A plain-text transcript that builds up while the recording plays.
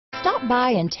Stop by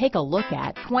and take a look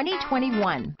at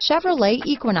 2021 Chevrolet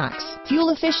Equinox. Fuel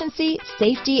efficiency,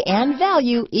 safety, and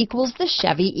value equals the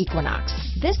Chevy Equinox.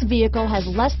 This vehicle has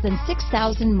less than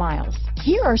 6,000 miles.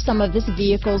 Here are some of this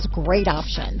vehicle's great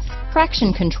options: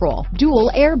 traction control, dual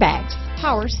airbags,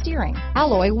 power steering,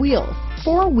 alloy wheels,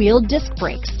 four-wheel disc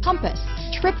brakes, compass,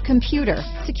 trip computer,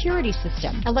 security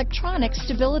system, electronic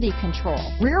stability control,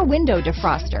 rear window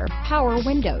defroster, power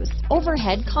windows,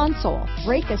 overhead console,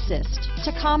 brake assist,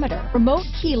 tachometer, remote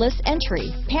keyless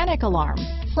entry, panic alarm,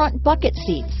 front bucket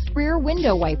seats, rear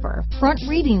window wiper, front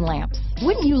reading lamps.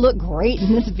 Wouldn't you look great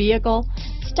in this vehicle?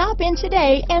 Stop in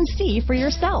today and see for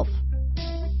yourself.